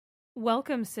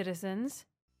Welcome, citizens.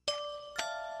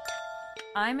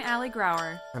 I'm Allie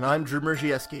Grauer. And I'm Drew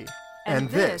Merzieski. And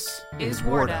this is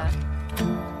Warda.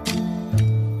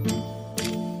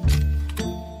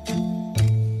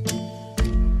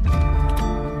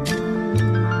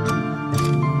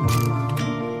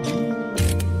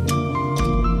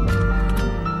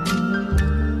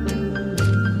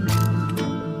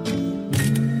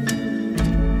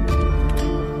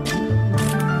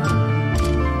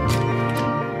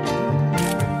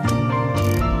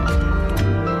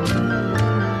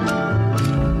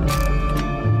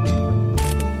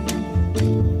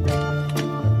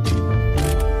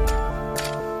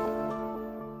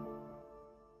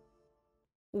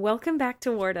 Welcome back to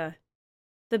Warda.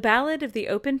 The Ballad of the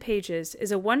Open Pages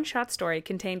is a one-shot story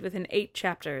contained within 8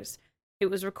 chapters. It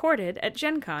was recorded at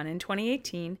Gen Con in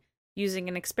 2018 using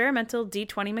an experimental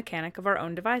D20 mechanic of our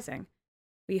own devising.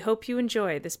 We hope you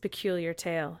enjoy this peculiar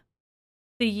tale.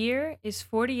 The year is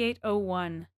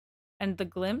 4801, and the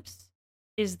glimpse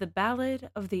is The Ballad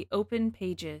of the Open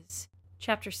Pages,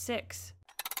 Chapter 6.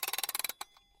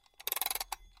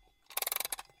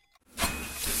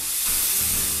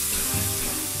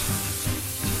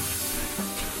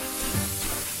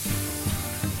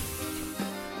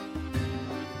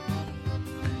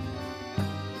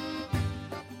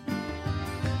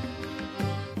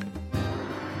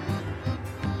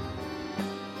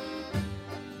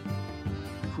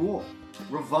 Cool.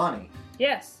 Ravani,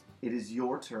 Yes. it is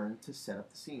your turn to set up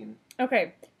the scene.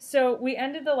 Okay, so we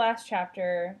ended the last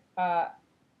chapter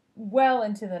well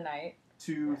into the night.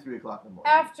 2, 3 o'clock in the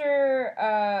morning.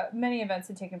 After many events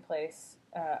had taken place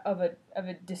of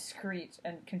a discreet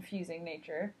and confusing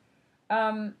nature.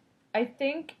 I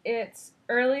think it's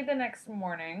early the next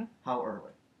morning. How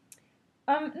early?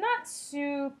 Not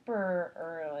super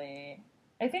early.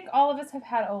 I think all of us have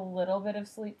had a little bit of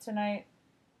sleep tonight,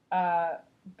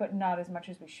 but not as much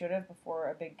as we should have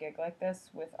before a big gig like this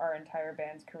with our entire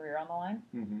band's career on the line.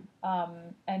 Mm-hmm.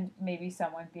 And maybe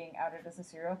someone being outed as a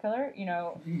serial killer. You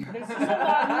know, there's just a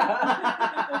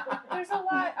lot. There's a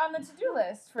lot on the to-do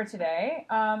list for today.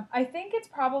 I think it's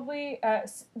probably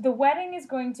the wedding is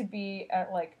going to be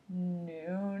at like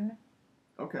noon.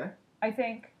 Okay. I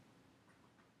think.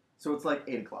 So it's like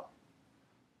 8 o'clock.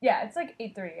 Yeah, it's like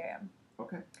 8:30 a.m.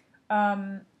 Okay.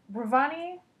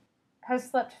 Ravani has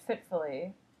slept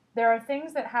fitfully. There are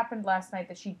things that happened last night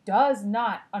that she does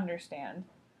not understand.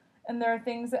 And there are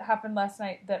things that happened last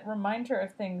night that remind her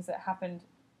of things that happened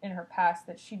in her past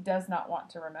that she does not want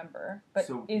to remember, but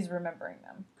is remembering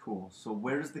them. Cool. So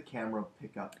where does the camera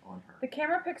pick up on her? The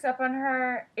camera picks up on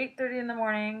her 8:30 in the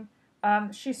morning.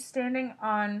 She's standing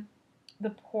on the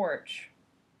porch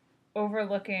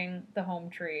overlooking the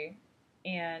home tree.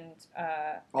 And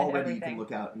already you can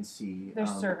look out and see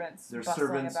there's servants. There's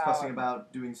servants fussing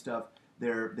about, doing stuff.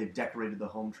 They've decorated the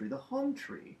home tree. The home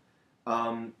tree,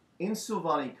 in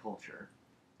Silvani culture,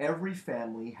 every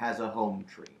family has a home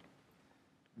tree.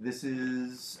 This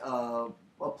is a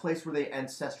place where they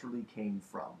ancestrally came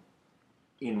from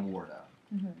in Warda.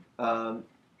 Mm-hmm.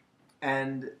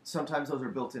 And sometimes those are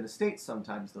built in estates.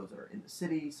 Sometimes those are in the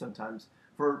city. Sometimes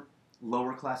for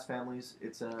lower class families,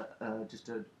 it's just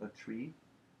a tree.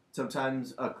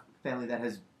 Sometimes a family that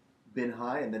has been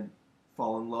high and then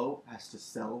fallen low has to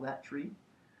sell that tree,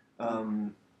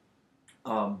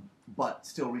 but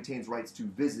still retains rights to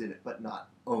visit it, but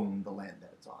not own the land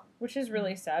that it's on. Which is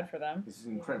really sad for them. This is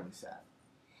incredibly sad.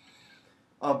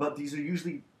 But these are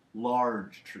usually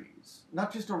large trees,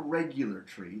 not just a regular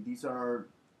tree. These are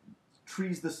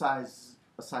trees the size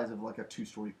of like a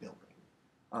 2-story building.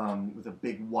 With a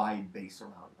big wide base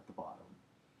around at the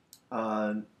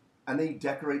bottom. And they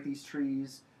decorate these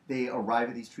trees. They arrive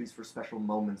at these trees for special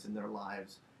moments in their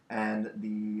lives. And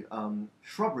the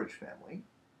Shrubridge family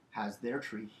has their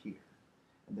tree here.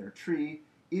 And their tree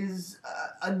is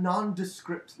a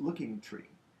nondescript looking tree.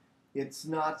 It's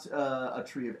not a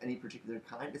tree of any particular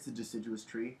kind. It's a deciduous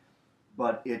tree.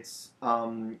 But it's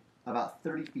about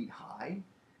 30 feet high.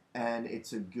 And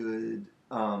it's a good...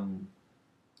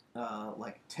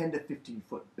 like 10 to 15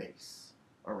 foot base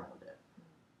around it.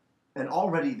 And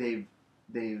already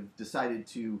they've decided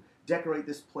to decorate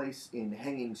this place in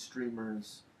hanging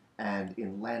streamers and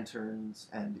in lanterns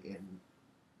and in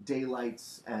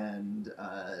daylights and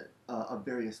of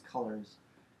various colors.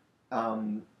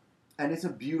 And it's a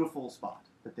beautiful spot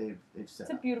that they've set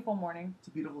up. It's a beautiful morning. It's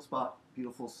a beautiful spot,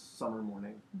 beautiful summer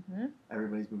morning. Mm-hmm.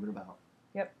 Everybody's moving about.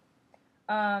 Yep.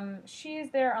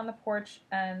 She's there on the porch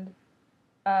and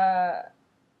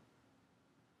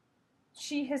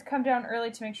she has come down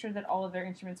early to make sure that all of their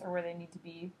instruments are where they need to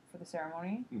be for the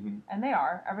ceremony, Mm-hmm. and they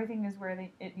are. Everything is where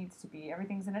it needs to be.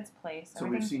 Everything's in its place. So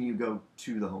we've seen you go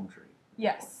to the home tree.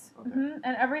 Yes. Okay.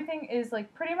 And everything is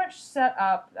like pretty much set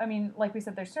up. I mean, like we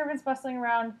said, there's servants bustling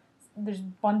around. There's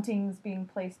buntings being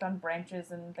placed on branches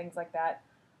and things like that.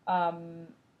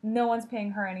 No one's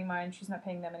paying her any mind. She's not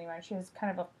paying them any mind. She has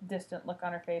kind of a distant look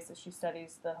on her face as she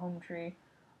studies the home tree.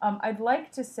 I'd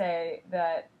like to say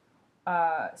that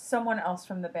someone else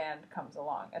from the band comes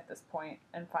along at this point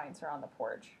and finds her on the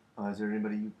porch. Is there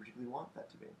anybody you particularly want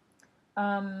that to be?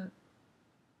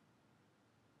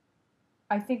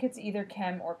 I think it's either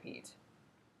Kem or Pete.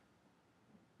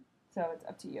 So it's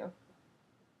up to you.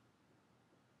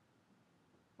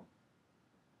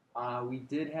 We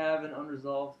did have an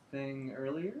unresolved thing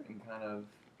earlier and kind of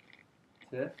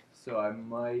tiff, so I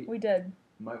might We did.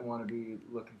 want to be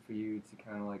looking for you to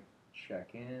kind of like check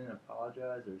in,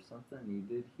 apologize or something. You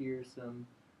did hear some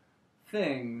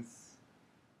things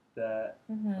that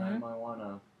I might want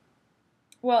to.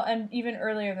 Well, and even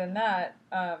earlier than that,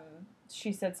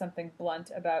 she said something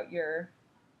blunt about your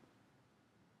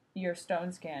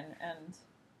stone skin and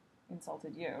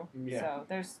insulted you. Yeah. So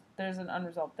there's an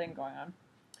unresolved thing going on.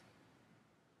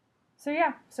 So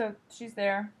yeah, so she's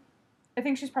there. I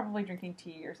think she's probably drinking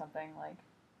tea or something like.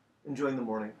 Enjoying the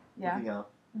morning, Yeah. looking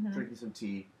out, Mhm. drinking some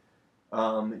tea.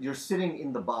 You're sitting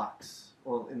in the box,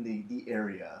 well, in the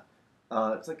area.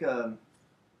 It's like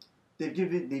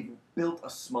they've built a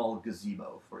small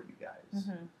gazebo for you guys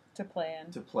To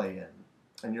play in.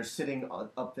 And you're sitting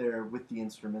up there with the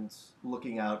instruments,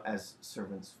 looking out as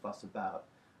servants fuss about,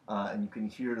 and you can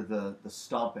hear the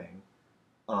stomping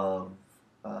of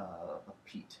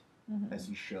Pete as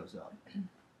he shows up.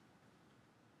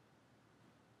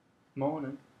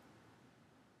 Morning.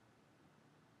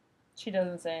 She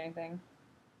doesn't say anything.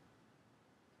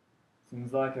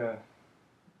 Seems like a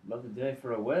lovely day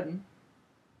for a wedding.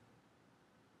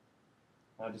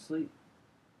 How'd you sleep?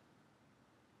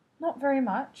 Not very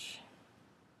much.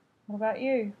 What about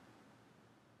you?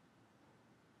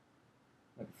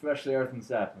 Like a freshly earthen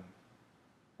sapling.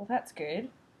 Well, that's good.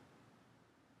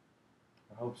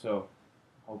 I hope so.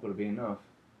 I hope it'll be enough.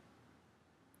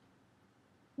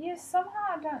 Yes,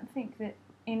 somehow I don't think that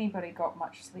anybody got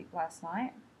much sleep last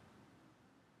night.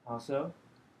 How so?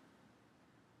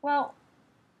 Well,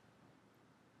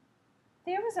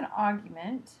 there was an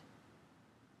argument,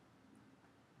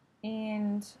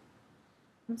 and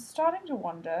I'm starting to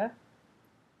wonder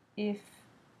if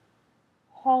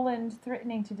Holland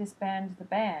threatening to disband the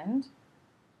band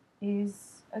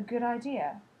is a good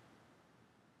idea.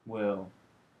 Well,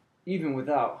 even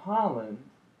without Holland,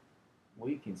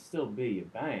 we can still be a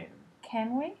band.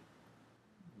 Can we?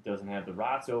 It doesn't have the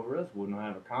rights over us, wouldn't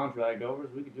have a contract over us,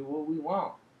 we could do what we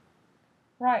want.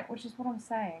 Right, which is what I'm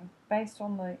saying. Based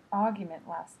on the argument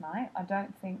last night, I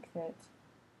don't think that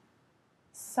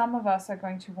some of us are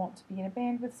going to want to be in a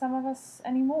band with some of us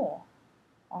anymore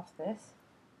after this.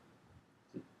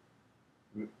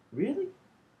 Really?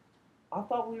 I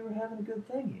thought we were having a good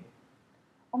thing here.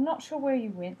 I'm not sure where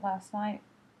you went last night,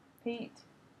 Pete,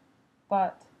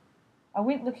 but I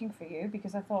went looking for you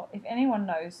because I thought if anyone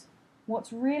knows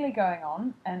what's really going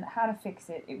on and how to fix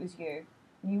it, it was you.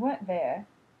 And you weren't there.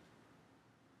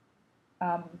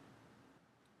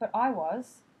 But I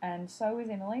was, and so was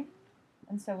Emily,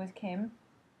 and so was Kim,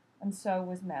 and so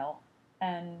was Mel.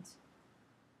 And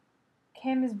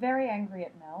Kim is very angry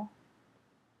at Mel,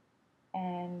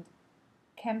 and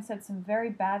Kim said some very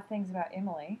bad things about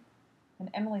Emily, and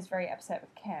Emily's very upset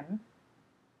with Kim.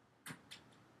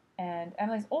 And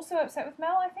Emily's also upset with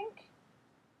Mel, I think.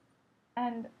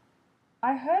 And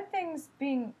I heard things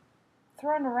being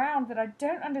thrown around that I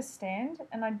don't understand,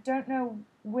 and I don't know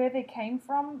where they came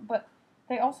from, but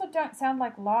they also don't sound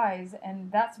like lies,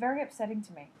 and that's very upsetting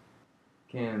to me.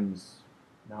 Kim's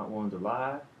not one to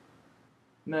lie.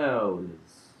 Mel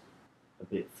is a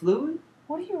bit fluid.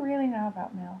 What do you really know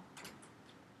about Mel?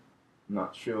 I'm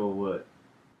not sure what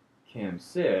Kim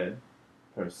said,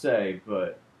 per se,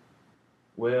 but,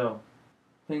 well,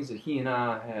 things that he and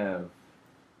I have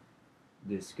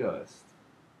discussed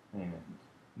and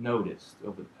noticed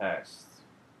over the past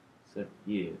several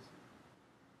years.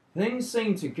 Things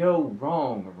seem to go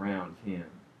wrong around him.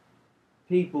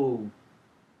 People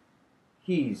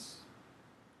he's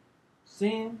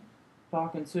seeing,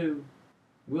 talking to,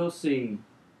 we'll see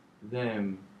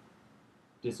them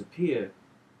disappear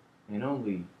and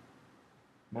only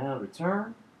now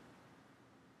return.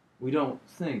 We don't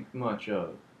think much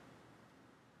of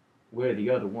where the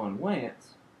other one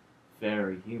went.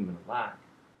 Very human alike.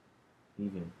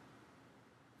 Even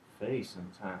face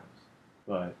sometimes.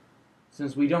 But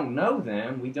since we don't know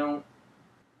them, we don't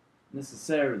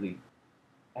necessarily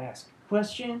ask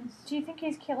questions? Do you think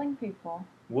he's killing people?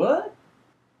 What?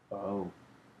 Oh,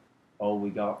 we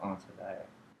got onto that.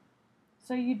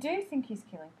 So you do think he's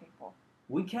killing people?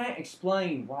 We can't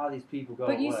explain why these people go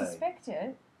away. But you suspect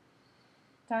it,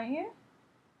 don't you?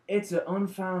 It's an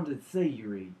unfounded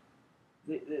theory.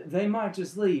 They might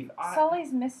just leave.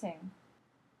 Sully's missing.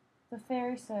 The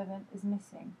fairy servant is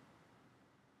missing.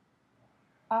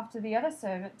 After the other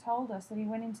servant told us that he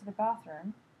went into the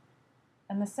bathroom,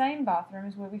 and the same bathroom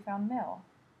is where we found Mel.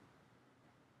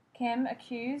 Kim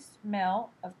accused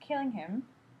Mel of killing him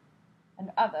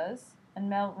and others, and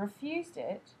Mel refused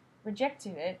it,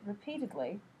 rejected it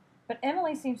repeatedly, but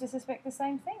Emily seems to suspect the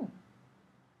same thing.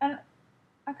 And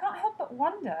I can't help but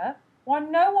wonder why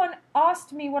no one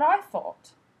asked me what I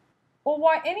thought, or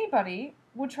why anybody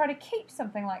would try to keep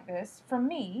something like this from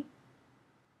me.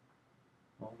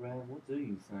 Well, Rev, what do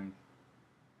you think?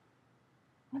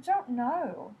 I don't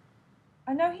know.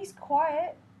 I know he's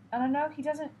quiet, and I know he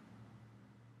doesn't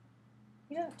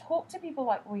talk to people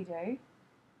like we do.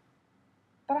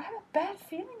 But I have a bad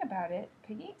feeling about it,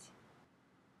 Pete.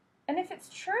 And if it's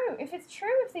true if he's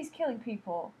killing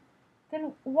people,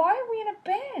 then why are we in a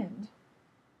band?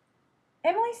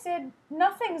 Emily said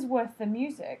nothing's worth the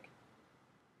music.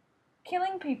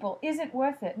 Killing people isn't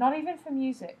worth it, not even for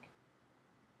music.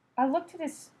 I looked at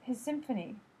his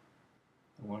symphony.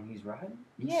 The one he's writing?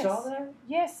 Yes. You saw that?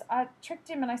 Yes, I tricked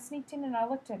him and I sneaked in and I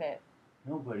looked at it.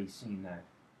 Nobody's seen that.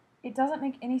 It doesn't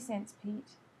make any sense,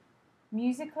 Pete.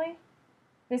 Musically,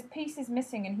 there's pieces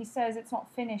missing and he says it's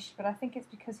not finished, but I think it's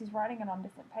because he's writing it on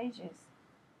different pages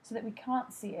so that we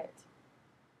can't see it.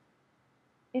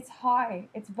 It's high,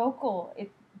 it's vocal,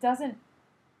 it doesn't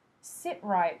sit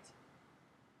right.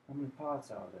 How many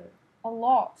parts are there? A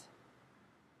lot.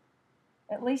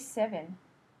 At least 7.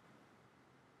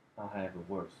 I have a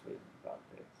worse feeling about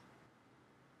this.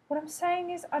 What I'm saying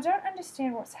is I don't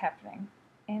understand what's happening,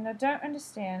 and I don't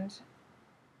understand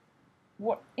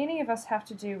what any of us have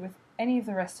to do with any of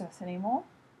the rest of us anymore.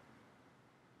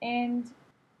 And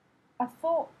I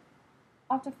thought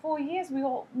after 4 years we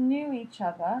all knew each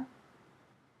other,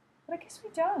 but I guess we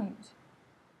don't.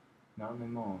 Not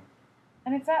anymore.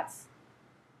 And if that's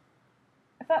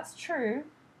true,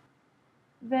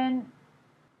 then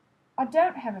I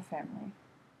don't have a family.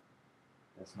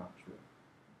 That's not true.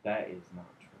 That is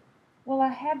not true. Well, I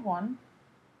had one,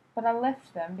 but I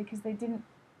left them because they didn't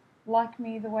like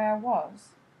me the way I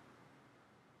was.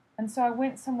 And so I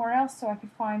went somewhere else so I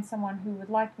could find someone who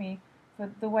would like me for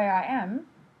the way I am.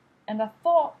 And I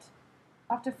thought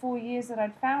after 4 years that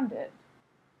I'd found it.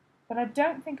 But I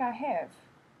don't think I have.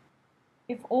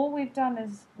 If all we've done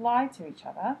is lie to each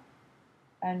other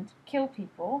and kill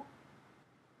people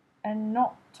and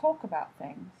not talk about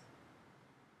things.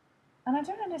 And I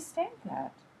don't understand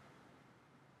that.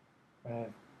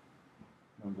 Rev,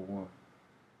 number one,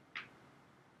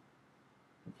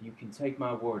 if you can take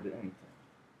my word to anything,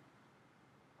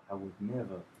 I would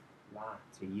never lie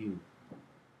to you.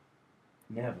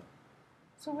 Never.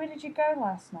 So where did you go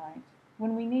last night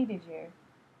when we needed you?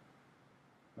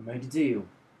 I made a deal.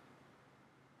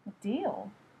 A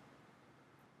deal?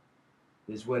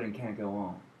 This wedding can't go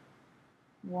on.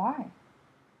 Why?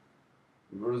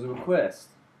 It was a request.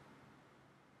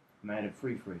 Madam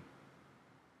Free.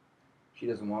 She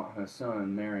doesn't want her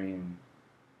son marrying.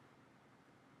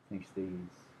 Thinks that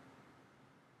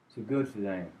he's too good for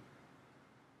them.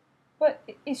 But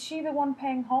is she the one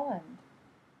paying Holland?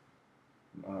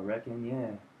 I reckon,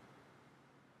 yeah.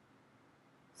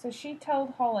 So she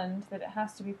told Holland that it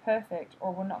has to be perfect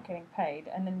or we're not getting paid,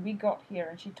 and then we got here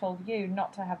and she told you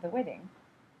not to have the wedding.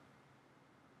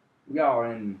 We are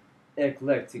an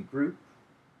eclectic group.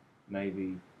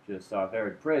 Maybe just our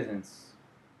very presence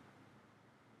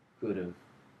could have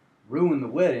ruined the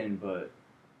wedding, but at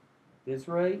this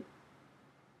rate,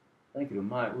 I think it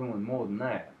might ruin more than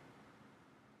that.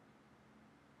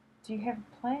 Do you have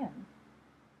a plan?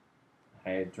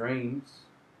 I had dreams.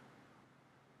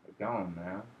 They're gone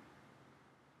now.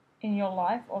 In your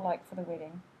life or like for the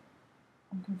wedding?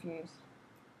 I'm confused.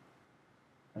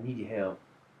 I need your help.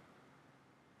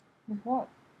 With what?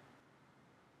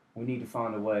 We need to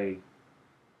find a way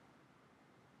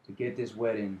to get this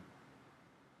wedding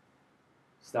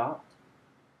stopped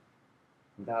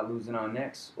without losing our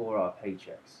necks or our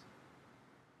paychecks.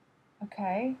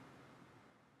 Okay.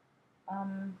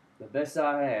 The best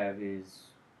I have is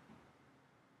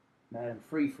Madam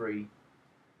Free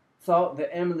thought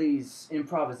that Emily's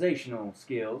improvisational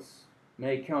skills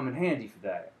may come in handy for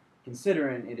that,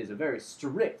 considering it is a very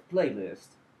strict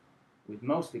playlist with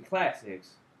mostly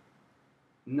classics,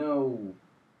 no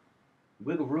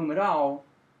wiggle room at all.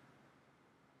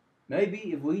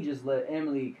 Maybe if we just let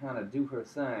Emily kind of do her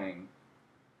thing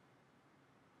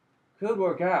could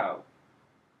work out.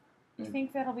 You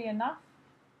think that'll be enough?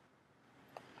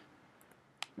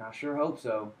 I sure hope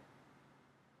so.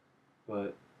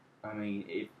 But, I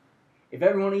mean, if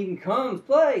everyone even comes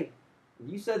play,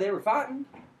 you said they were fighting,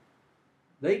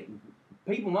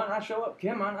 people might not show up.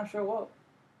 Kim might not show up.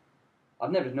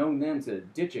 I've never known them to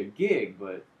ditch a gig,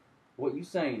 but what you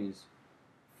saying is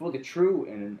fully true,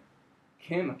 and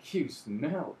Kim accused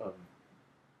Mel of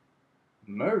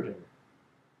murder.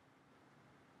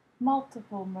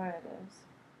 Multiple murders.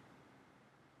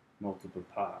 Multiple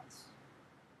parts.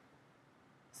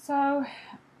 So,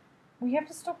 we have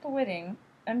to stop the wedding,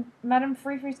 and Madame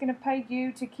Free-Free's going to pay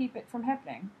you to keep it from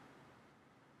happening.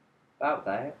 About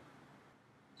that,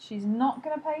 She's not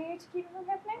going to pay you to keep it from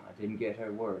happening? I didn't get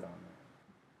her word on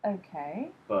that.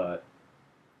 Okay. But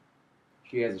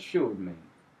she has assured me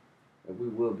that we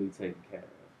will be taken care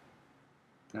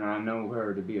of. And I know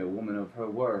her to be a woman of her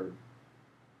word,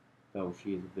 though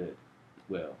she is a bit,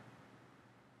 well,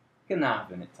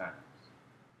 conniving at times.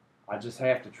 I just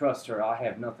have to trust her. I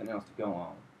have nothing else to go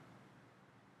on.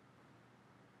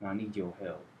 And I need your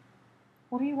help.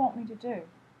 What do you want me to do?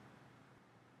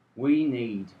 We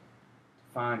need to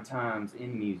find times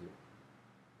in music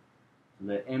to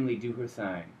let Emily do her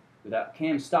thing without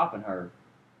Kim stopping her.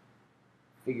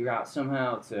 Figure out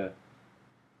somehow to,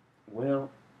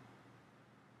 well,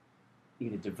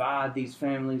 either divide these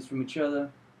families from each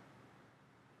other,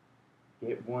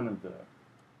 get one of the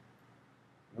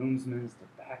groomsmen to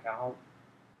back out,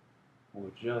 or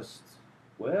just,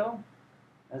 well,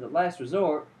 as a last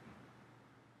resort,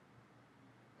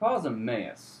 cause a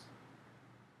mess.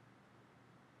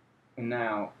 And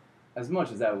now, as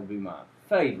much as that would be my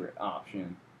favorite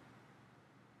option,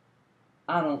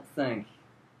 I don't think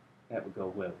that would go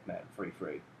well with Madame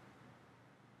Free-Free.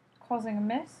 Causing a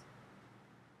mess?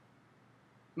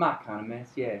 My kind of mess,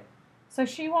 yeah. So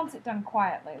she wants it done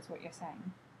quietly, is what you're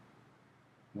saying?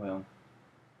 Well,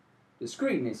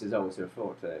 discreetness is always her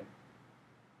forte.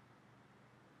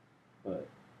 But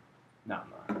not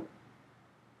mine.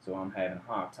 So I'm having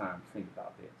a hard time thinking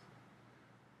about this.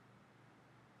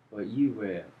 But you,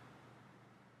 Rev,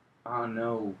 I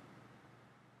know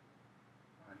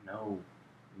you know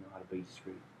how to be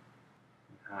discreet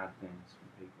and hide things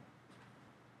from people.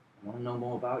 I want to know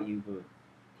more about you, but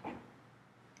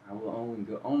I will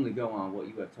only go on what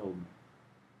you have told me.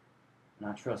 And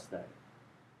I trust that.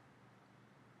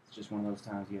 It's just one of those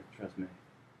times you have to trust me.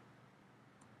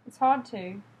 It's hard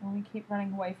to when we keep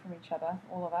running away from each other,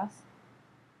 all of us.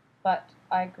 But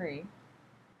I agree.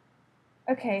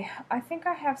 Okay, I think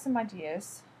I have some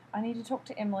ideas. I need to talk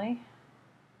to Emily.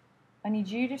 I need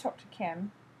you to talk to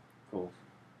Kim. Of course.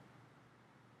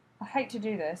 I hate to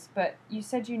do this, but you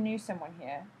said you knew someone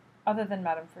here, other than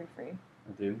Madame Free-Free.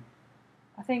 I do.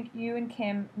 I think you and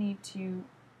Kim need to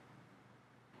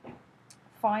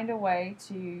find a way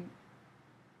to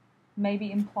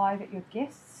maybe imply that you're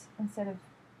guests instead of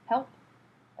help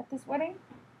at this wedding,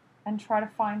 and try to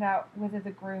find out whether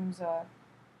the grooms are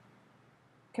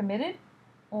committed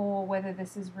or whether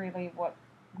this is really what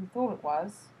we thought it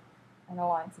was, an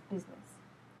alliance of business.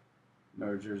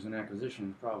 Mergers and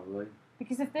acquisitions, probably.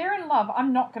 Because if they're in love,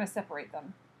 I'm not going to separate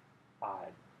them. I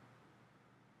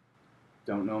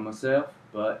don't know myself,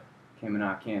 but Kim and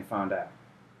I can find out.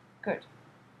 Good.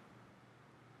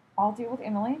 I'll deal with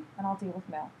Emily, and I'll deal with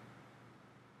Mel.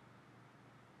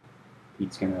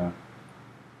 Pete's gonna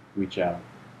reach out,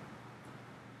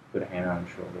 put a hand on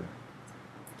his shoulder,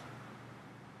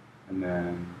 and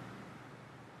then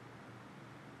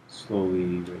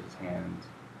slowly raise his hand,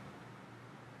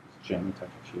 just gently touch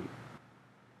her cheek.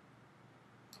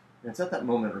 And it's at that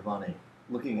moment, Ravani,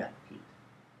 looking at Pete,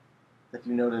 that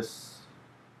you notice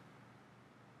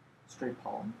stray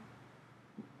pollen.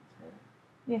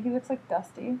 Yeah, he looks like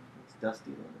Dusty. It's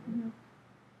dusty. Mm-hmm.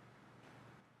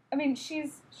 I mean,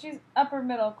 she's upper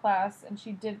middle class, and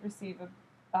she did receive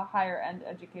a higher end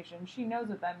education. She knows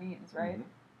what that means, right?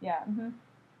 Mm-hmm. Yeah. Mm-hmm.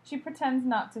 She pretends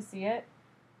not to see it,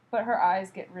 but her eyes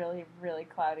get really, really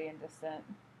cloudy and distant.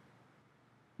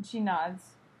 And she nods,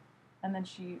 and then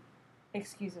she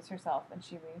excuses herself, and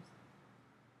she leaves.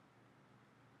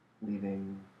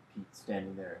 Leaving Pete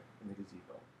standing there in the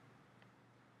gazebo.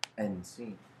 End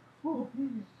scene.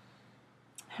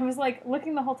 I was like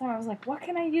looking the whole time. I was like, "What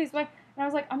can I use?" And I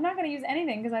was like, "I'm not going to use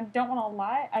anything because I don't want to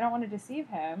lie. I don't want to deceive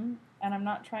him, and I'm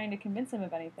not trying to convince him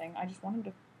of anything. I just want him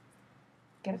to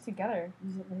get it together.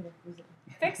 Use it later. Use it.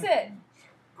 Fix it.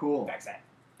 Cool. Fix it.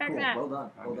 Cool. Well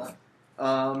done. Well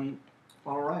done.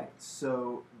 All right.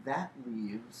 So that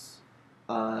leaves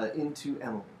into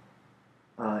Emily,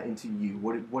 into you.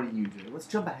 What do you do? Let's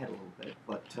jump ahead a little bit,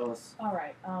 but tell us. All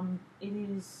right. It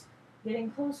is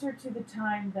getting closer to the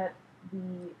time that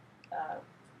the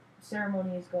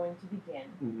ceremony is going to begin.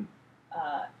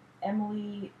 Mm-hmm.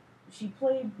 Emily, she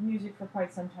played music for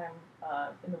quite some time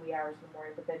in the wee hours of the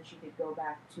morning, but then she did go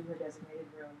back to her designated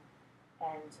room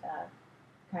and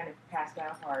kind of passed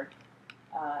out hard.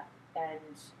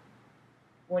 And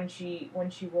when she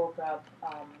woke up,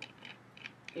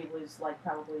 it was like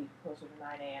probably closer to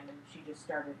 9 a.m. and she just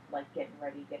started like getting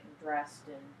ready, getting dressed,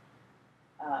 and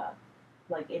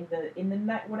like in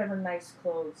the whatever nice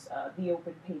clothes the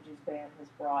Open Pages band has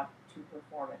brought to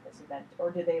perform at this event.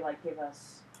 Or did they like give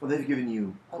us? Well, they've given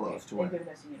you clothes to wear. They've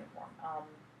given us a uniform.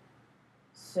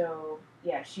 So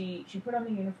yeah, she put on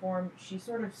the uniform. She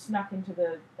sort of snuck into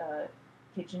the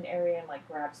kitchen area and like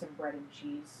grabbed some bread and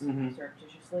cheese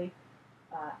surreptitiously,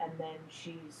 and then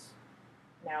she's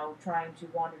now trying to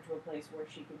wander to a place where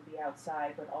she can be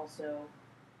outside, but also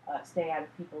stay out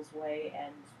of people's way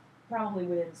and probably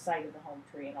within sight of the home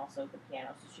tree and also the piano,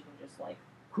 so she can just like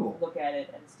look at it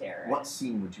and stare. What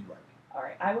scene would you like? All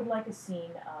right, I would like a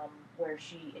scene where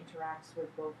she interacts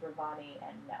with both Ravani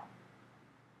and Mel.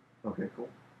 Okay, cool.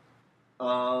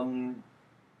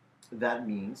 That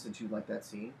means, since you like that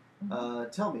scene,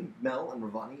 tell me, Mel and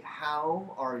Ravani,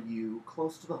 how are you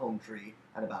close to the home tree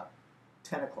at about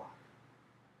 10 o'clock?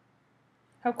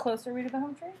 How close are we to the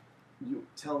home tree? You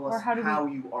tell us how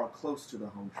you are close to the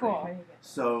home tree, cool.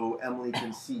 So Emily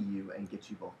can see you and get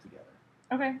you both together.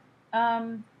 Okay.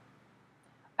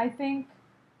 I think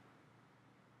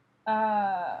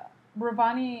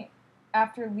Ravani,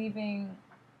 after leaving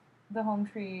the home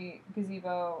tree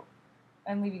gazebo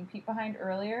and leaving Pete behind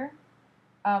earlier,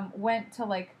 went to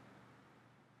like,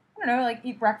 I don't know, like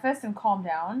eat breakfast and calm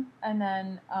down, and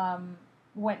then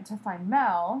went to find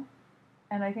Mel,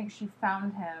 and I think she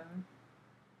found him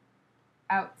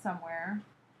out somewhere.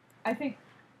 I think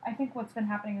what's been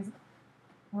happening is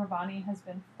Ravani has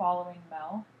been following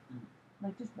Mel,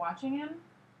 like just watching him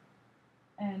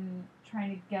and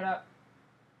trying to get up,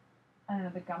 I don't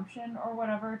know, the gumption or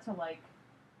whatever to like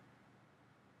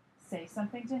say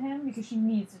something to him because she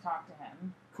needs to talk to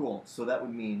him. Cool. So that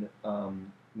would mean,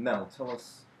 Mel, tell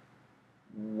us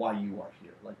why you are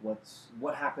here. Like,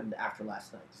 what happened after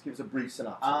last night? Just give us a brief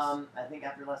synopsis. I think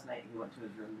after last night he went to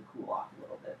his room to cool off a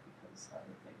little bit because I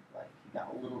think like he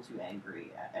got a little too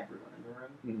angry at everyone in the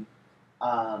room.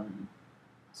 Mm-hmm.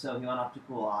 So he went off to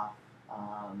cool off.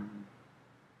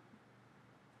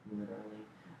 Literally.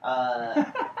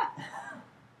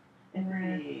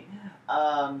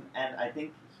 And I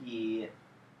think he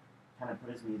kind of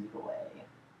put his music away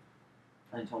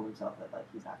and told himself that like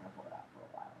he's not going to pull it out for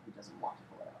a while. He doesn't want to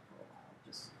pull it out for a while.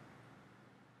 Just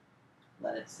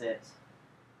let it sit,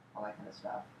 all that kind of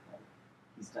stuff. Like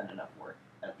he's done enough work,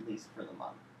 at least for the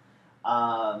month.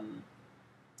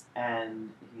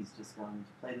 And he's just going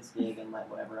to play this gig and let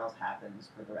whatever else happens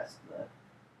for the rest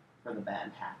of the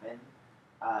band happen.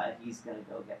 He's going to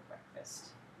go get breakfast.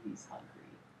 He's hungry.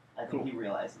 I think he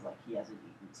realizes like he hasn't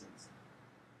eaten since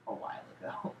a while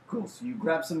ago. Cool. So you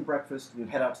grab some breakfast and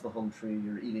you head out to the home tree.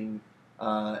 You're eating,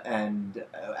 and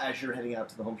as you're heading out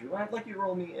to the home tree, I'd like you to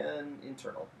roll me an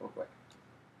internal real quick.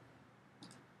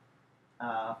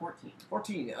 14.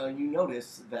 14. You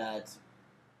notice that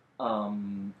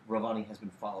Ravani has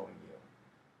been following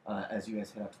you as you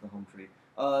guys head out to the home tree.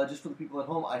 Just for the people at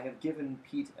home, I have given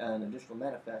Pete an additional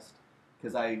manifest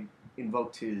because I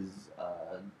invoked his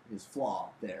flaw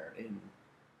there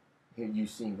in you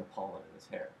seeing the pollen in his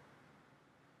hair.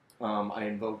 I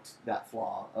invoked that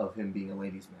flaw of him being a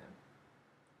ladies'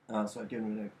 man. So I've given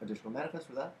him an additional manifest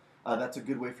for that. That's a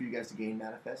good way for you guys to gain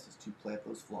manifest, is to play at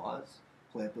those flaws,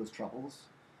 play at those troubles.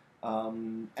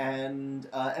 And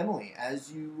Emily,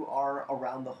 as you are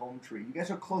around the home tree, you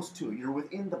guys are close to it. You're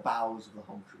within the boughs of the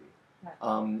home tree.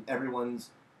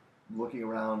 Everyone's looking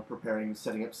around, preparing,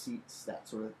 setting up seats, that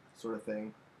sort of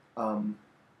thing.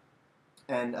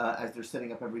 And as they're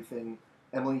setting up everything,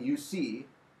 Emily, you see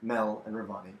Mel and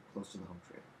Ravani close to the home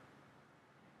tree.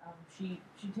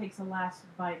 She takes a last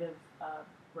bite of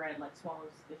bread, like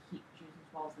swallows the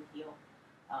heel,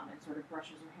 and sort of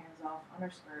brushes her hands off on her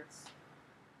skirts,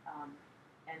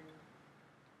 and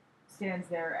stands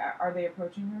there. Are they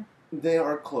approaching her? They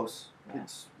are close. Yeah.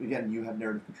 It's again, you have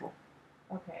narrative control.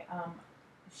 Okay.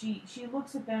 She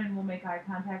looks at them and will make eye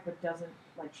contact, but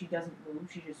she doesn't move.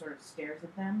 She just sort of stares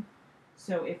at them.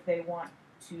 So if they want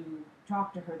to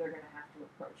talk to her, they're going to have to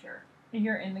approach her.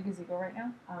 You're in the gazebo right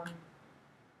now?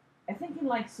 I think in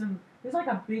like there's like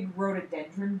a big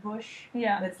rhododendron bush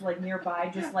that's like nearby,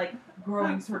 just like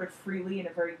growing sort of freely in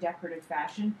a very decorative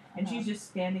fashion. And she's just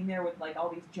standing there with like all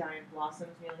these giant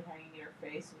blossoms nearly hanging in her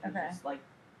face, and she's just like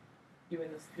doing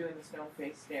the stone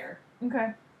face stare.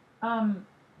 Okay.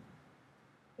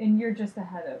 And you're just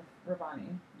ahead of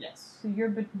Ravani. Yes. So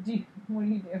what do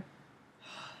you do?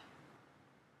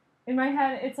 In my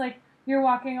head, it's like you're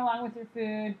walking along with your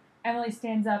food. Emily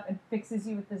stands up and fixes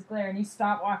you with this glare, and you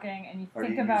stop walking and you Are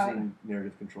think you about. using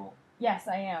narrative control? Yes,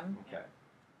 I am. Okay.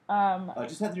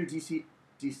 Just have your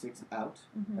D6 out,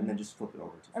 Mhm. and then just flip it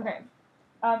over to 5. Okay.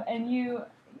 And you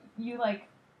like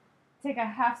take a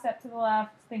half step to the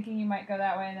left, thinking you might go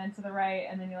that way, and then to the right,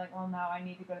 and then you're like, well, now I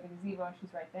need to go to the gazebo, and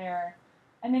she's right there.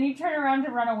 And then you turn around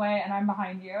to run away, and I'm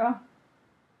behind you.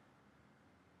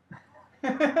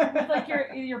 With like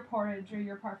your porridge or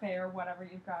your parfait or whatever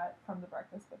you've got from the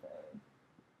breakfast buffet.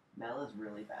 Mel is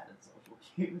really bad at social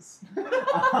cues.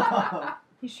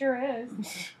 He sure is.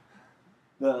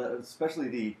 Especially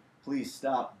the please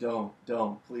stop, don't,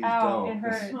 please Ow, don't. it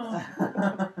hurts.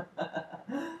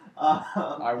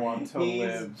 I want to he's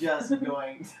live. just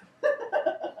going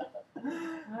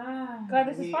Glad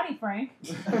this is funny, Frank.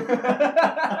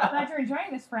 Glad you're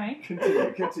enjoying this, Frank.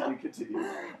 Continue.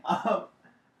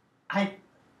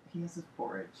 He has his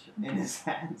porridge in his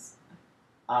hands.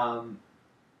 He'll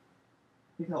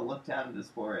look down at his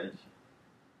porridge.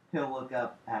 He'll look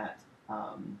up at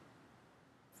M,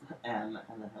 and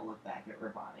then he'll look back at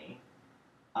Ravani.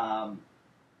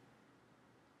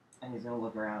 And he's gonna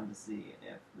look around to see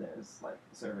if there's like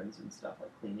servants and stuff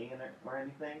like cleaning in it or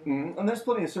anything. Mm-hmm. And there's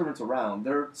plenty of servants around.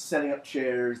 They're setting up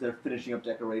chairs. They're finishing up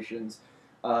decorations.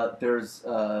 There's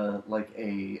like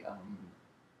a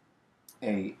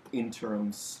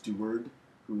interim steward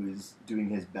who is doing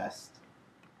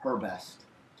her best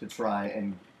to try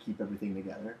and keep everything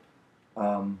together.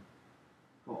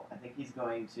 Cool. I think he's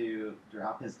going to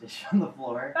drop his dish on the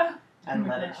floor and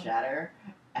let it shatter,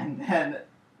 and then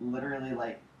literally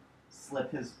like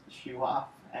slip his shoe off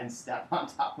and step on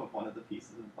top of one of the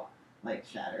pieces of like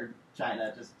shattered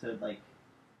china just to like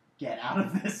get out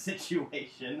of this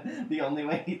situation the only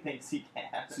way he thinks he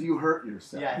can. So you hurt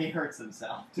yourself. Yeah, he hurts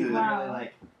himself. Dude. He's literally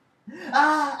like,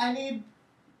 I need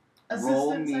assistance.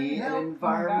 Roll I need me an help.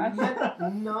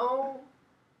 environment. No.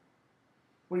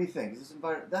 What do you think? Is this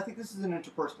environment? I think this is an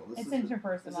interpersonal. It's This is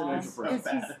interpersonal. This is an interpersonal.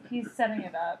 Because he's setting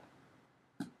it up.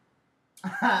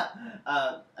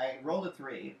 I rolled a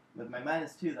 3. With my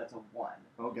 -2, that's a 1.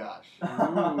 Oh gosh. It's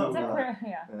a crit,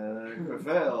 yeah. Crit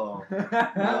fail.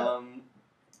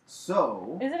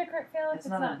 So. Is it a crit fail? It's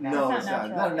not a No, it's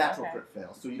natural. not a natural Okay. crit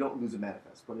fail. So you don't lose a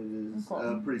manifest, but it is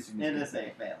Cool. pretty It significant. is a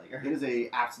failure. It is a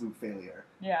absolute failure.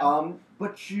 Yeah.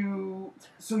 But you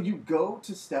go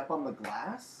to step on the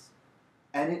glass,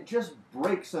 and it just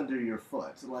breaks under your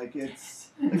foot. Like it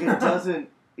doesn't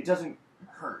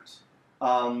hurt.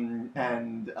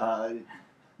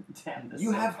 Damn, this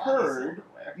You so have funny heard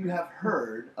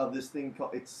silverware. of this thing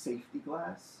called it's safety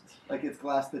glass. Like it's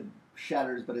glass that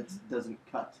shatters, but it doesn't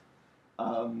cut.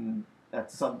 And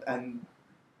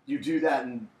you do that,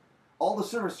 and all the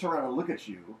servers turn around and look at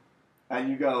you, and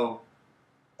you go,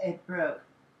 It broke.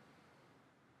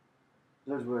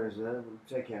 "There's where's that?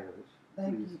 Take care of it."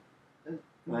 Thank Please. you.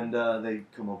 And they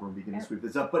come over and begin to sweep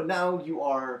this up. But now you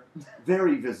are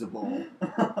very visible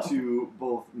to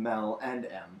both Mel and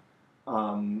M.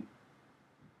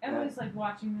 Emily's like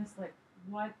watching this, like,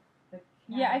 what the cat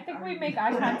Yeah, I think are we you make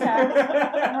doing? eye contact,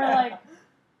 and we're like,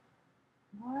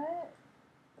 what?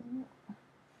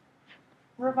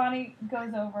 Ravani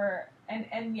goes over.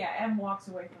 And yeah, Em walks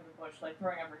away from the bush, like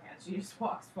throwing up her hands. She just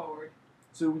walks forward.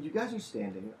 So you guys are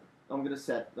standing. I'm going to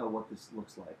set what this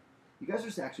looks like. You guys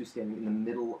are actually standing in the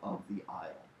middle of the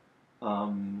aisle,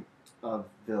 of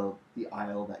the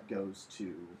aisle that goes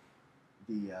to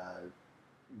the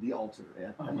altar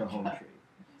at the home tree.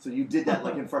 So you did that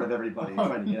like in front of everybody,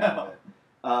 trying to get out of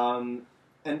it.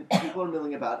 And people are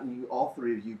milling about, and all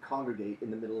three of you congregate in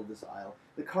the middle of this aisle.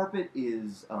 The carpet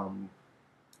is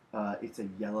it's a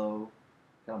yellow,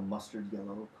 kind of mustard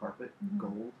yellow carpet,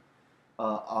 gold,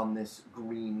 on this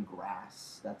green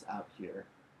grass that's out here.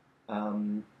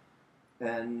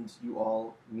 And you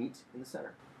all meet in the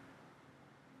center.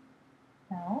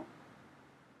 No.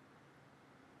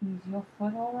 Is your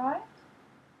foot all right?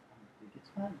 I think it's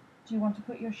fun. Do you want to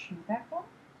put your shoe back on?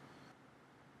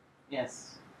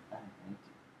 Yes. I think.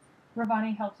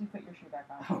 Ravani helps you put your shoe back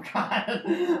on. Oh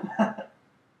God.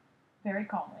 Very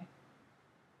calmly.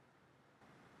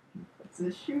 Puts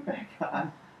his shoe back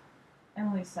on.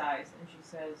 Emily sighs and she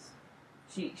says,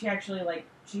 she actually like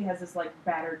she has this like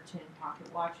battered tin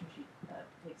pocket watch and she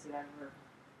takes it out of her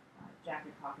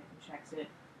jacket pocket and checks it.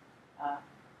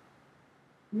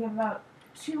 We have about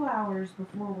 2 hours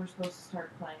before we're supposed to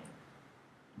start playing.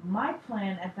 My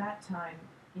plan at that time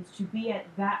is to be at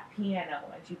that piano,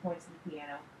 and she points to the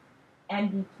piano, and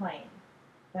be playing.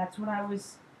 That's what I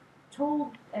was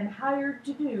told and hired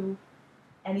to do.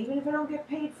 And even if I don't get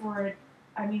paid for it,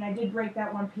 I mean, I did break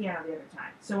that one piano the other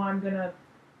time, so I'm gonna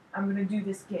do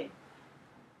this gig,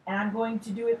 and I'm going to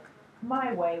do it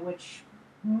my way, which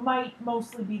might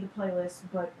mostly be the playlist,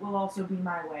 but will also be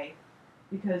my way,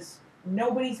 because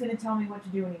nobody's gonna tell me what to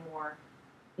do anymore.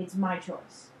 It's my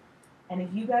choice, and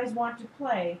if you guys want to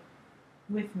play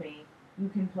with me, you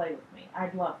can play with me.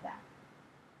 I'd love that.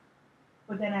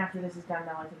 But then after this is done,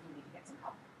 Mel, I think you need to get some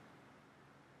help.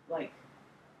 Like,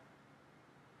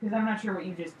 because I'm not sure what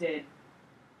you just did.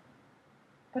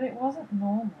 But it wasn't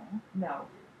normal. No.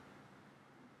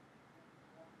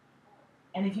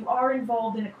 And if you are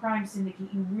involved in a crime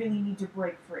syndicate, you really need to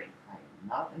break free. I am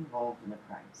not involved in a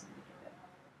crime syndicate.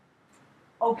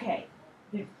 Okay.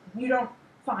 If you don't,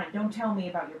 fine, don't tell me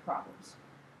about your problems.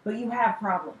 But you have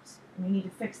problems, and you need to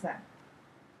fix them.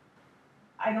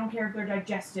 I don't care if they're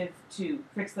digestive, too.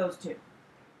 Fix those too.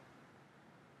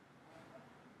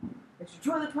 Fix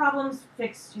your toilet problems,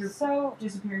 fix your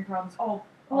disappearing problems, all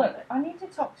Look, of it. I need to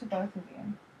talk to both of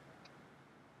you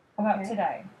about Okay.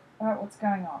 today, about what's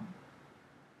going on.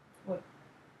 You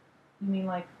mean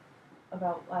like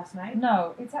about last night?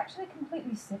 No, it's actually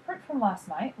completely separate from last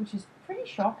night, which is pretty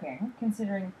shocking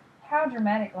considering how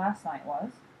dramatic last night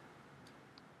was.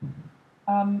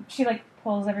 She like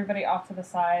pulls everybody off to the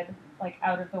side, like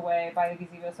out of the way by the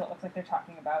gazebo, so it looks like they're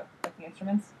talking about like the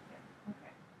instruments.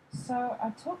 Okay. So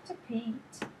I talked to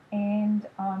Pete, and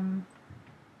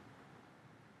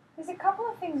there's a couple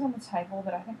of things on the table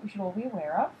that I think we should all be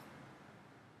aware of.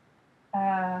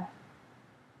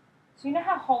 So you know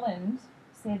how Holland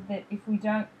said that if we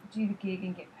don't do the gig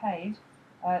and get paid,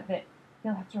 that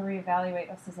he'll have to reevaluate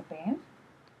us as a band?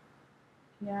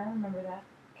 Yeah, I remember that.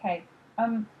 Okay.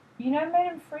 You know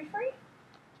Madame Free Free?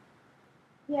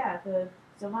 Yeah, the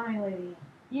Zelani lady.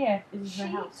 Yeah. Is She the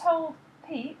house. told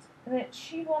Pete that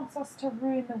she wants us to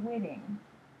ruin the wedding.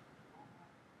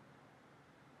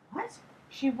 What?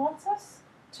 She wants us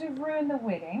to ruin the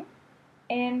wedding,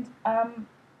 and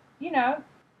you know,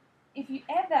 if you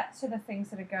add that to the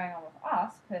things that are going on with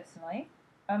us personally,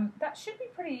 that should be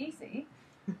pretty easy.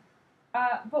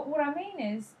 But what I mean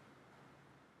is,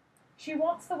 she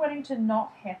wants the wedding to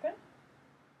not happen,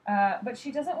 but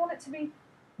she doesn't want it to be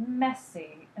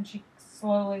messy. And she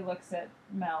slowly looks at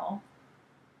Mel.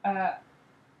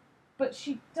 But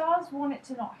she does want it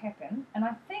to not happen, and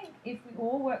I think if we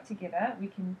all work together, we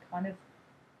can kind of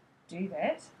do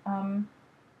that.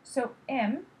 So,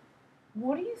 Em,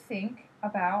 what do you think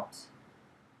about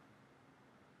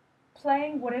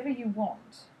playing whatever you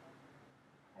want?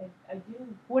 I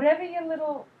do. Whatever your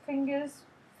little fingers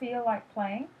feel like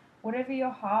playing, whatever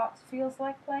your heart feels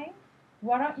like playing,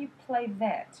 why don't you play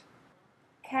that?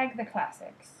 CAG the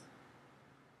classics.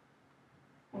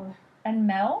 Well, And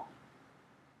Mel,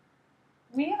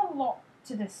 we have a lot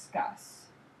to discuss.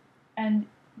 And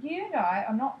you and I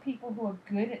are not people who are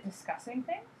good at discussing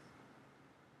things.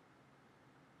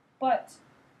 But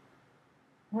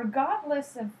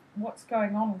regardless of what's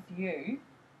going on with you,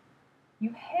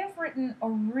 you have written a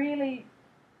really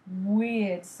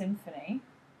weird symphony.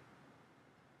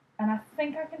 And I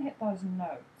think I can hit those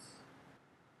notes.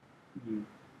 You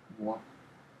want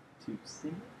to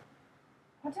sing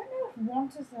it? I don't know if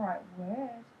want is the right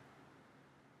word,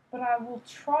 but I will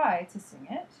try to sing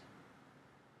it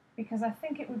because I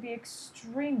think it would be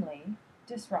extremely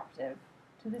disruptive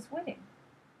to this wedding.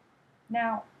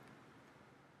 Now,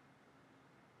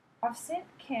 I've sent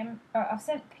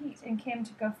Pete and Kim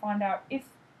to go find out if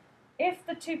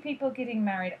the two people getting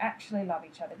married actually love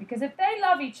each other. Because if they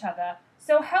love each other,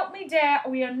 so help me dare,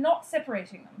 we are not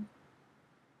separating them.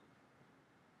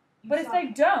 But if they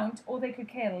don't, or they could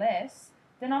care less,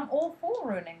 then I'm all for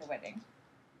ruining the wedding.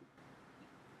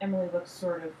 Emily looks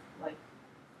sort of like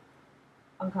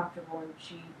uncomfortable, and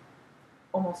she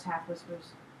almost half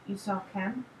whispers, "You saw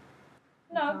Ken?"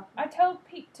 No, I told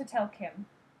Pete to tell Kim.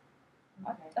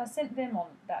 Okay. I sent them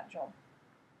on that job.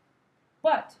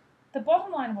 But the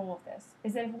bottom line of all of this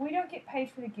is that if we don't get paid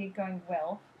for the gig going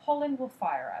well, Holland will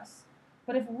fire us.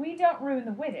 But if we don't ruin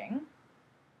the wedding,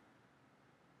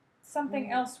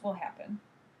 something else will happen.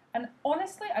 And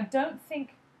honestly, I don't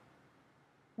think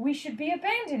we should be a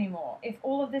band anymore if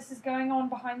all of this is going on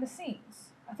behind the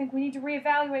scenes. I think we need to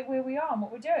reevaluate where we are and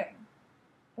what we're doing.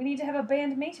 We need to have a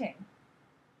band meeting.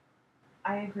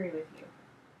 I agree with you.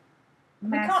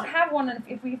 We can't have one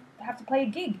if we have to play a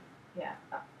gig. Yeah,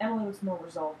 Emily looks more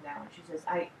resolved now, and she says,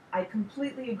 I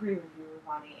completely agree with you,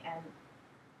 Ravani,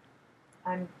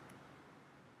 and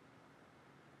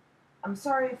I'm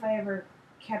sorry if I ever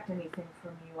kept anything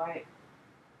from you.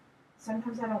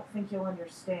 Sometimes I don't think you'll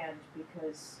understand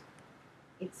because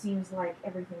it seems like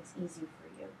everything's easy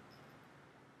for you.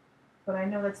 but I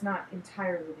know that's not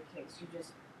entirely the case. You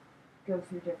just go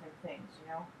through different things, you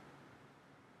know?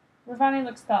 Ravani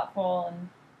looks thoughtful and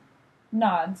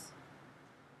nods.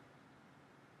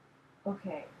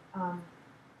 Okay, I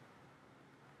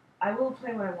will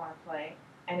play what I want to play,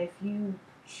 and if you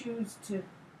choose to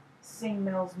sing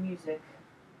Mel's music,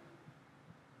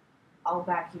 I'll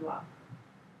back you up.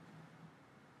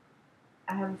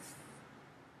 I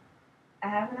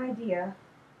have an idea.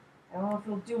 I don't know if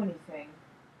it'll do anything,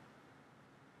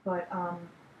 but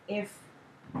if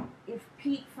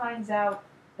Pete finds out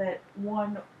that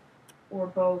one or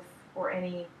both or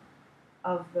any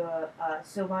of the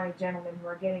Sylvanic gentlemen who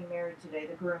are getting married today,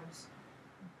 the grooms,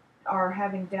 are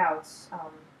having doubts,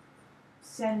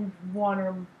 send one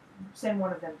of them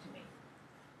to me,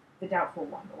 the doubtful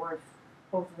one, or if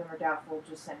both of them are doubtful,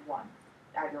 just send one,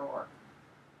 either or.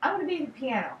 I'm gonna be at the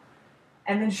piano,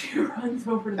 and then she runs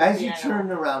over to the As piano. you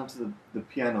turn around to the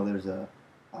piano, there's a,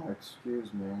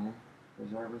 excuse me,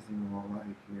 is everything all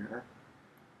right here?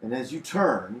 And as you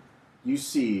turn, you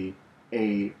see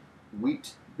a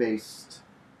wheat-based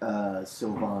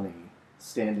Sylvani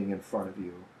standing in front of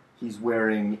you. He's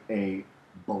wearing a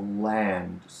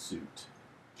bland suit,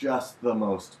 just the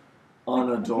most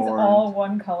unadorned. It's all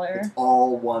one color. It's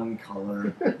all one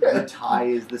color. The tie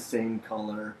is the same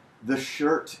color. The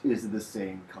shirt is the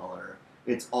same color.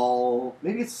 It's all,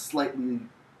 maybe it's slightly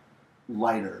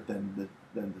lighter than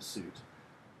the suit,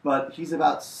 but he's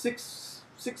about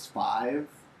 6'5",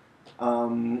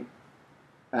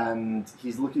 and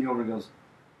he's looking over and goes,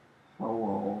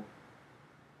 "Hello,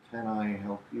 can I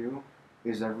help you?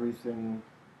 Is everything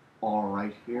all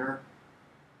right here?"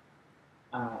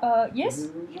 Yes,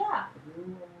 Yeah.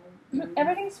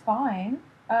 everything's fine.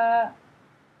 How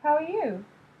are you?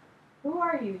 Who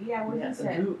are you? Yeah, what did he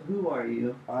say? Who are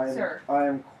you? Sir. I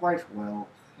am quite well,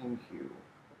 thank you.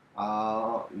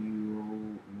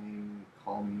 You may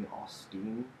call me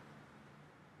Austin.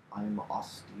 I'm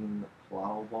Austin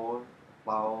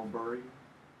Plowbury,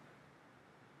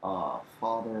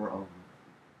 father of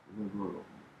the groom.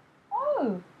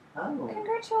 Oh, Oh.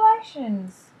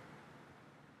 congratulations.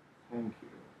 Thank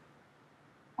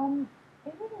you.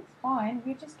 Everything's fine.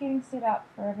 We're just getting set up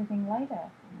for everything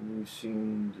later. You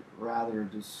seemed rather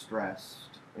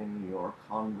distressed in your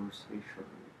conversation.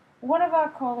 One of our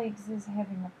colleagues is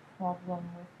having a problem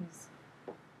with his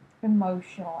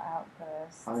emotional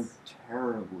outbursts. I'm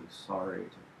terribly sorry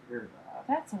to hear that.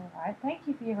 That's all right. Thank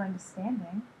you for your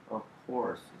understanding. Of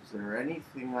course. Is there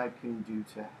anything I can do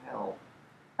to help?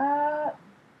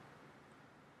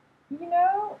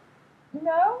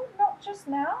 No, not just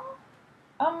now.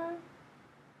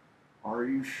 Are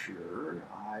you sure?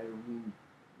 I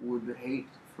would hate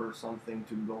for something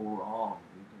to go wrong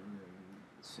during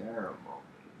the ceremony.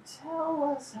 Tell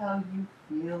us how you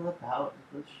feel about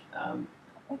the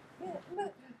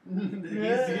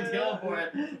He's going for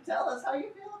it. Tell us how you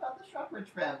feel about the Shruckridge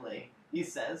family, he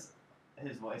says,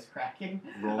 his voice cracking.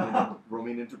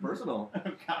 Roaming interpersonal.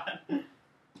 Oh God.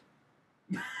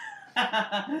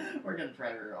 We're gonna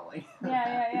try rerolling.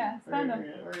 Yeah. Spend them.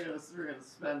 We're gonna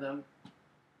spend them.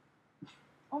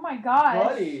 Oh my gosh.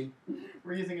 Buddy!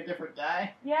 We're using a different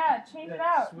die. Yeah, change it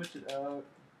out. Switch it out.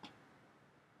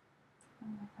 Oh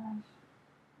my gosh.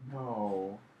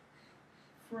 No.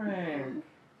 Frank.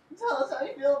 Tell us how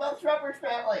you feel about the Shruckridge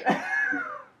family.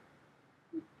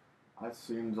 That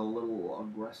seems a little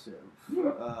aggressive.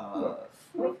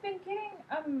 We've been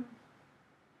getting,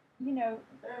 There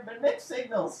have been mixed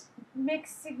signals.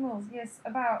 mixed signals, yes,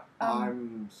 about,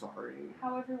 I'm sorry.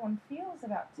 how everyone feels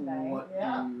about today. What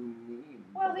Yeah. do you mean?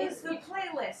 Well, It's the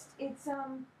playlist. It's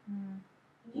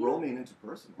Roaming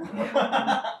interpersonal.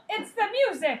 It's the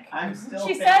music! I'm still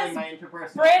She failing says, my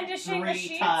interpersonal brandishing the 3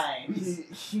 sheets. times.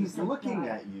 He's looking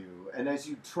at you, and as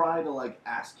you try to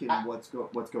ask him what's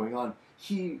going on,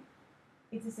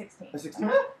 It's a 16. a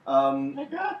 16. Oh my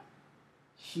God.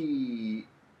 He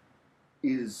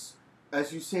is,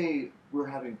 as you say, we're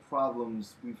having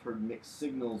problems. We've heard mixed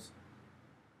signals.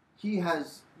 He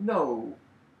has no.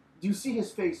 Do you see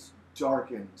his face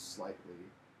darken slightly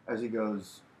as he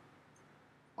goes?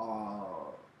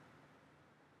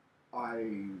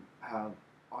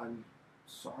 I'm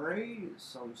sorry,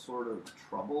 some sort of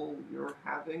trouble you're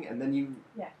having, and then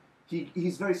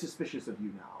he's very suspicious of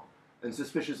you now, and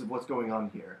suspicious of what's going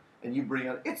on here, and you bring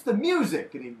out, it's the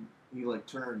music, and he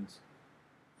turns.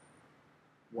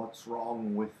 What's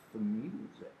wrong with the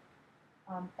music?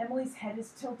 Emily's head is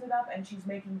tilted up, and she's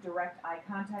making direct eye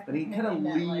contact And with he him. kind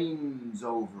of leans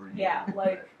over you.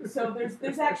 so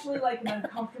there's actually an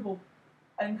uncomfortable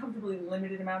uncomfortably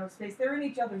limited amount of space. They're in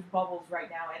each other's bubbles right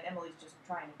now, and Emily's just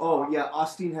trying to Oh, talk. yeah,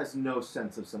 Austin has no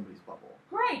sense of somebody's bubble.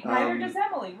 Great, neither does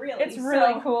Emily, really. It's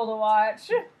really cool to watch.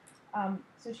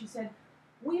 So she said,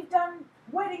 "We've done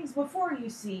weddings before, you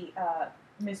see,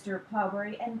 Mr.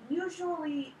 Plowbury, and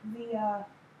usually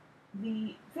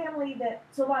the family that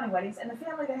Solani weddings and the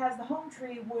family that has the home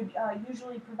tree would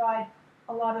usually provide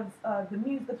a lot of the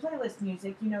playlist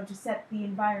music, to set the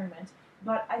environment.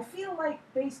 But I feel like,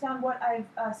 based on what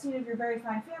I've seen of your very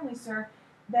fine family, sir,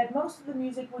 that most of the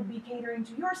music would be catering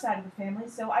to your side of the family.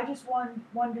 So I just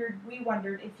wondered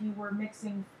if you were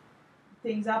mixing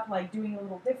things up, like doing a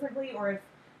little differently, or if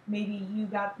maybe you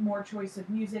got more choice of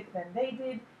music than they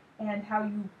did, and how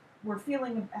they were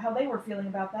feeling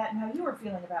about that, and how you were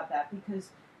feeling about that,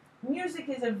 because music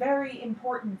is a very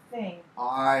important thing."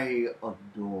 I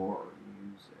adore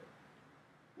music.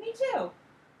 Me too.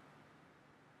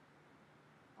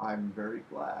 I'm very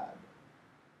glad.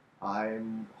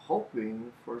 I'm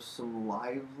hoping for some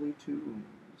lively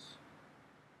tunes.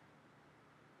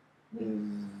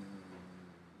 Is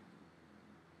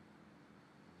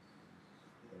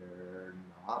there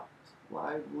not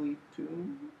lively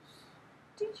tunes?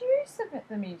 Did you submit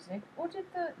the music, or did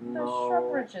the No.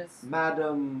 Shrubridges?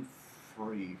 Madam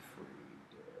Free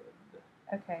did.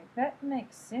 Okay, that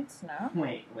makes sense now.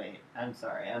 Wait. I'm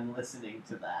sorry. I'm listening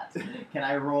to that. Can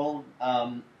I roll?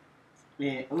 Can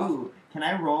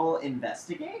I roll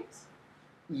investigate?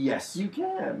 Yes, you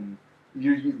can.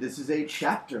 This is a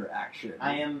chapter action.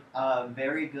 I am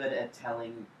very good at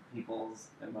telling people's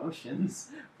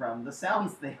emotions from the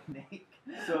sounds they make.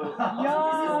 So, This is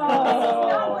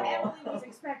not what Emily was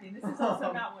expecting. This is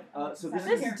also not what. So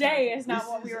This day is not this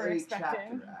what we is were a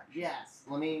expecting. chapter action. Yes.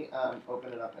 Let me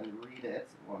open it up and read it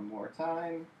one more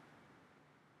time.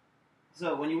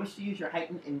 So, when you wish to use your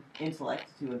heightened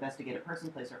intellect to investigate a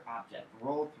person, place, or object,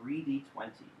 roll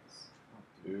 3d20s.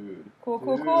 Dude.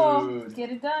 Cool. Dude. Get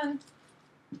it done.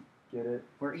 Get it?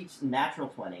 For each natural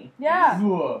 20, Yeah.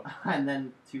 and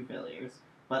then 2 failures,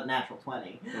 but natural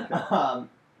 20. Okay.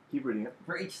 Keep reading it.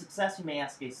 For each success, you may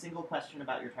ask a single question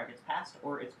about your target's past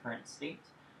or its current state,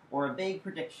 or a vague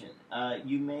prediction.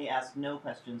 You may ask no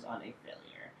questions on a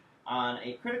failure. On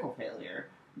a critical failure,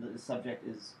 the subject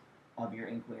of your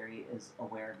inquiry is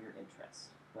aware of your interest,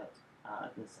 but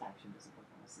this action doesn't work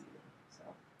on a ceiling. So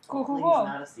hopefully he's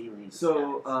not a ceiling.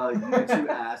 So you get to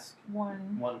ask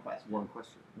One question. one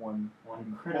question. One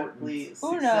critically Uno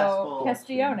successful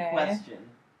questione. question.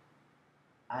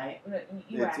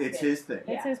 You asked It's it. his thing.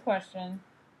 It's his question.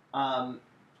 I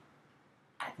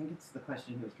think it's the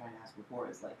question he was trying to ask before.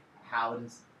 Is like, how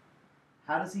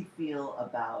does he feel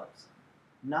about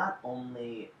not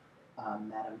only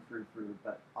Madame Frou Frou,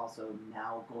 but also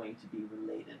now going to be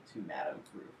related to Madame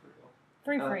Frou Frou?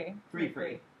 Free.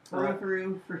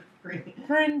 Frou.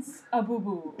 Prince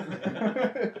Abubu.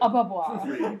 Ababwa.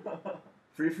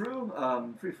 Free.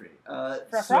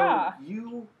 Fra-fra. So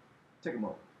you take a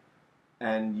moment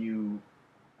and you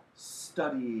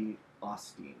study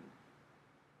Austin,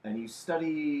 and you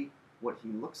study what he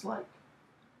looks like,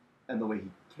 and the way he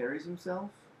carries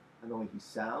himself, and the way he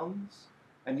sounds.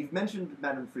 And you've mentioned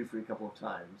Madame Free a couple of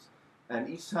times, and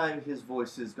each time his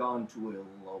voice has gone to a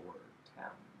lower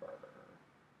timbre.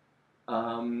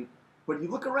 But you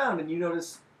look around and you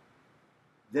notice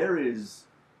there is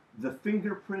the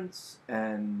fingerprints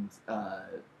and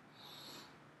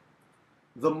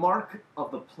the mark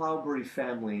of the Plowbury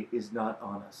family is not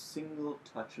on a single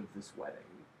touch of this wedding.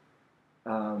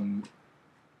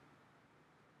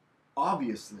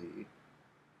 Obviously,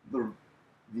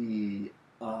 the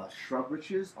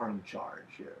Shrubridges are in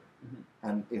charge here,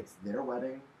 and it's their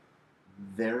wedding,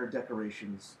 their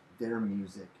decorations, their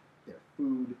music, their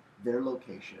food, their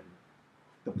location.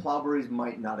 The Plowburys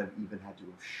might not have even had to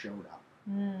have showed up.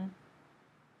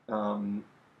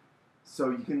 So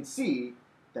you can see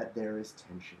that there is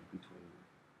tension between,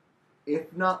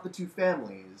 if not the two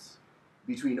families,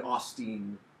 between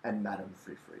Austin and Madame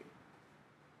Free.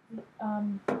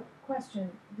 Question: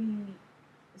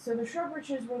 So the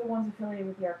Shrubridges were the ones affiliated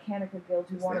with the Arcanica Guild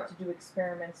who Yes, wanted they to do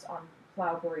experiments on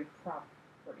Plowbury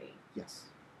property, Yes.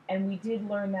 and we did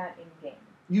learn that in game.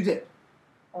 You did.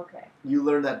 Okay. You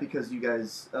learned that because you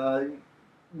guys,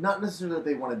 not necessarily that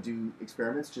they want to do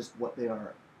experiments, just what they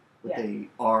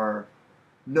are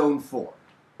known for.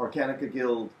 Arcanica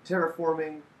Guild,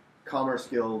 terraforming, Commerce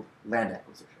Guild, land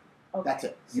acquisition. Okay. That's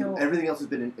it. So, everything else has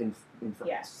been in France.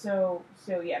 yeah. So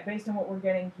based on what we're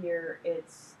getting here,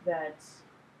 it's that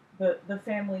the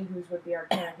family who's with the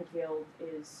Arcanica Guild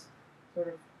is sort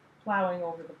of plowing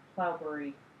over the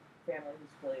Plowbury family who's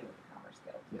affiliated with the Commerce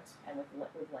Guild. Yes. And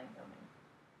with landowning.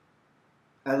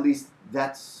 At least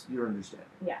that's your understanding.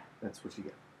 Yeah. That's what you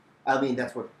get. I mean,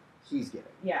 that's what he's getting.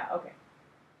 Yeah. Okay.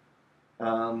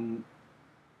 It's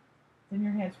in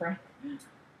your hands, Frank.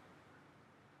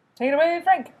 Take it away,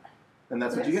 Frank. And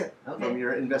that's what you get Okay. from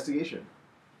your investigation.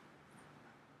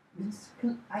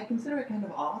 I consider it kind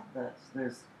of odd that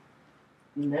there's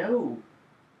no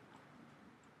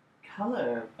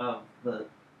color of the.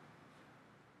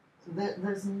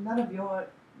 There's none of your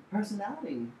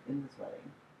personality in this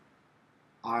wedding.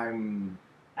 I'm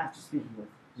After speaking with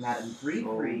Madame so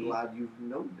Free-Free, glad you've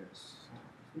noticed.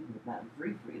 speaking with Madame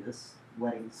Free-Free, this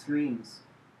wedding screams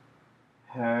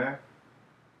her.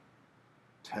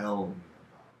 Tell me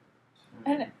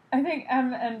And I think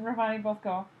Em and Ravani both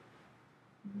go,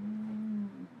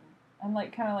 and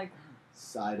like kind of like,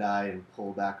 side eye and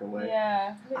pull back away.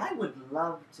 yeah. I would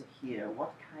love to hear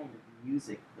what kind of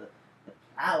music the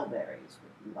Plowberries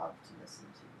would love to listen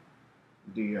to.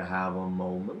 Do you have a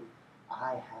moment?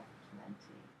 I have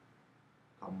plenty.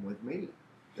 Come with me.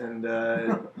 And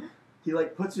he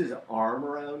like puts his arm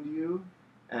around you,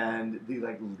 and he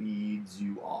like leads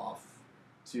you off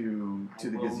to the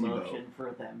I will gazebo. motion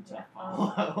for them to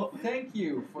follow. Thank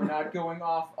you for not going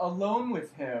off alone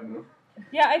with him.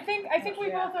 Yeah, I think we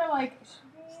Yeah. both are like,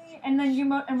 and then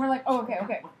and we're like, oh, okay.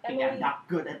 Okay, I'm not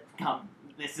good at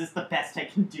this is the best I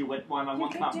can do at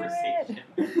one-on-one You can do conversation.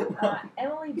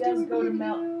 Emily does go to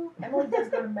Mel. Emily does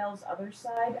go to Mel's other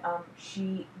side.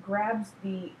 She grabs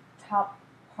the top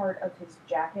part of his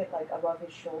jacket, like above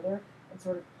his shoulder, and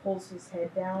sort of pulls his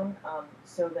head down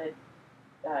so that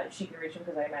she can reach him,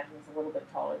 because I imagine he's a little bit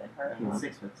taller than her. I'm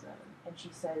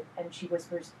 6'7". And she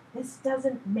whispers, "This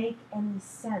doesn't make any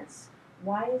sense.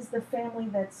 Why is the family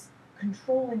that's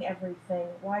controlling everything,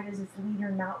 why does its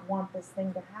leader not want this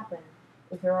thing to happen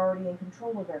if they're already in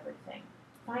control of everything?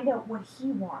 Find out what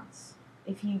he wants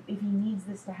if he needs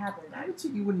this to happen." I would say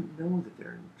you wouldn't know that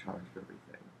they're in charge of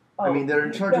everything. Oh, I mean, they're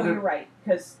in charge no, of you're right,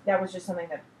 because that was just something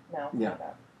that Mel Yeah. found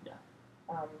out. Yeah.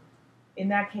 In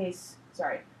that case,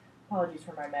 sorry, apologies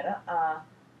for my meta.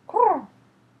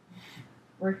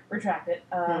 Retract it.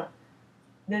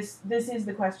 This is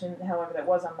the question, however, that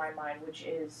was on my mind, which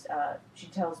is, she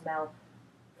tells Mel,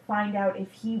 find out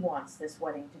if he wants this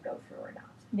wedding to go through or not.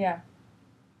 Yeah.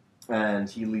 And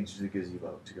he leads you to the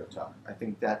gazebo to go talk. I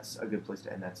think that's a good place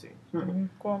to end that scene.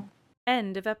 Cool.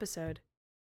 End of episode.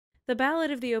 The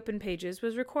Ballad of the Open Pages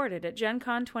was recorded at Gen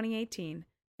Con 2018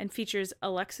 and features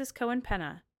Alexis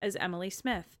Cohen-Penna as Emily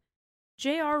Smith,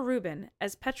 J.R. Rubin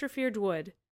as Petrified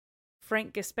Wood,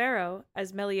 Frank Gasparo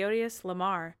as Meliodas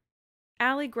Lamar,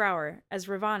 Ali Grauer as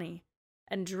Ravani,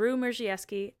 and Drew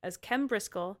Merzieski as Kem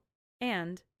Briscoe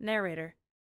and narrator.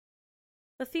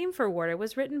 The theme for Warda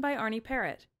was written by Arnie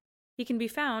Parrott. He can be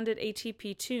found at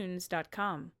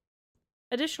atptunes.com.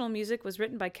 Additional music was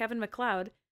written by Kevin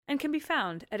MacLeod and can be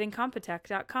found at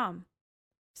incompetech.com.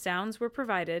 Sounds were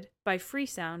provided by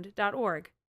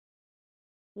freesound.org.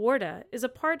 Warda is a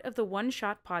part of the One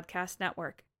Shot Podcast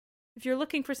Network. If you're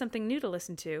looking for something new to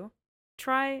listen to,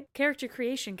 try Character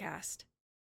Creation Cast.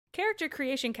 Character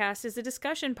Creation Cast is a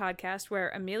discussion podcast where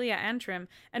Amelia Antrim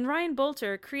and Ryan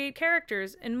Bolter create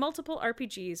characters in multiple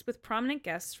RPGs with prominent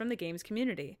guests from the game's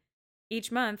community. Each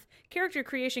month, Character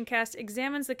Creation Cast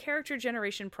examines the character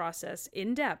generation process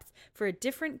in depth for a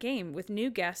different game with new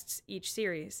guests each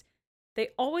series.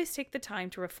 They always take the time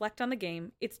to reflect on the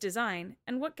game, its design,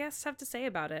 and what guests have to say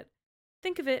about it.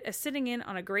 Think of it as sitting in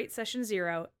on a great Session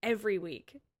Zero every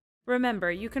week.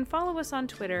 Remember, you can follow us on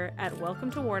Twitter at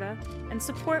Welcome to Warda and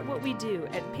support what we do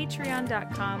at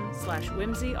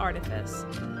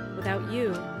patreon.com/whimsyartifice. Without you,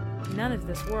 none of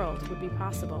this world would be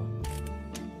possible.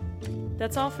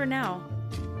 That's all for now.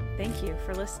 Thank you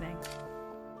for listening.